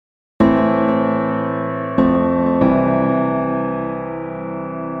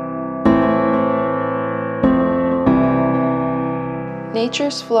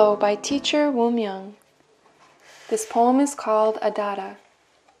Nature's Flow by teacher Myung. This poem is called Adada.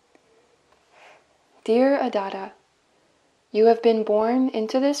 Dear Adada, you have been born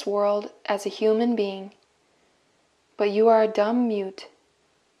into this world as a human being, but you are a dumb mute.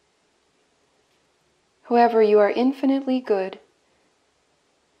 However, you are infinitely good.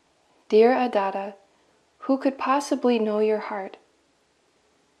 Dear Adada, who could possibly know your heart?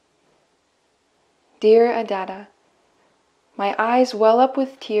 Dear Adada, my eyes well up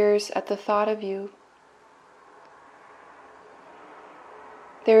with tears at the thought of you.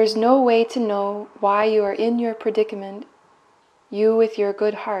 There is no way to know why you are in your predicament, you with your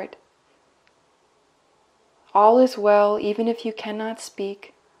good heart. All is well even if you cannot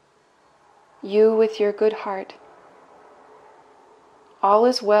speak, you with your good heart. All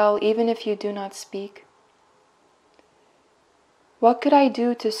is well even if you do not speak. What could I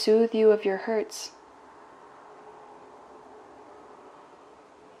do to soothe you of your hurts?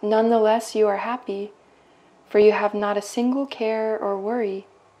 Nonetheless, you are happy, for you have not a single care or worry.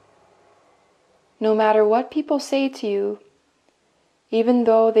 No matter what people say to you, even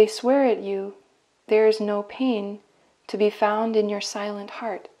though they swear at you, there is no pain to be found in your silent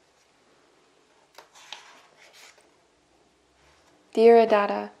heart. Dear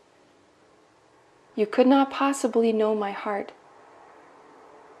Adada, you could not possibly know my heart.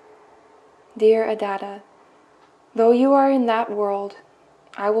 Dear Adada, though you are in that world,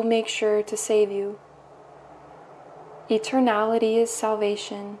 I will make sure to save you. Eternality is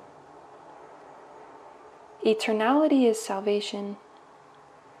salvation. Eternality is salvation.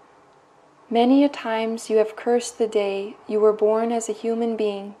 Many a times you have cursed the day you were born as a human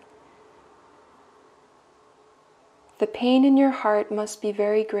being. The pain in your heart must be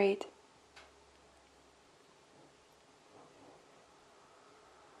very great.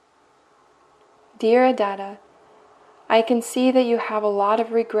 Dear Adada, I can see that you have a lot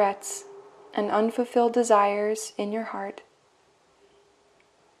of regrets and unfulfilled desires in your heart.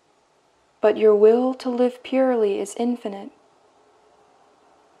 But your will to live purely is infinite.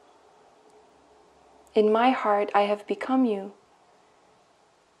 In my heart I have become you,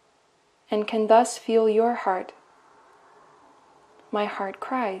 and can thus feel your heart. My heart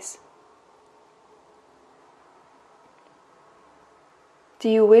cries. Do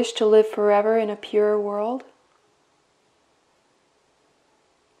you wish to live forever in a pure world?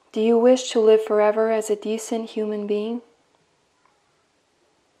 Do you wish to live forever as a decent human being?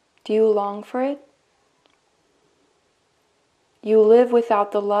 Do you long for it? You live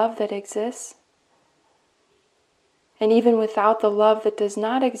without the love that exists, and even without the love that does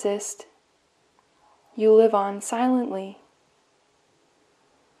not exist, you live on silently,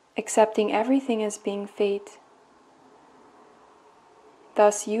 accepting everything as being fate.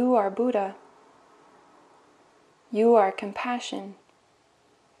 Thus you are Buddha. You are compassion.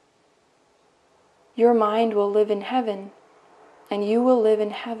 Your mind will live in heaven, and you will live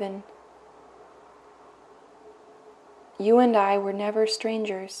in heaven. You and I were never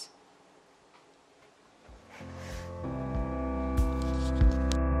strangers.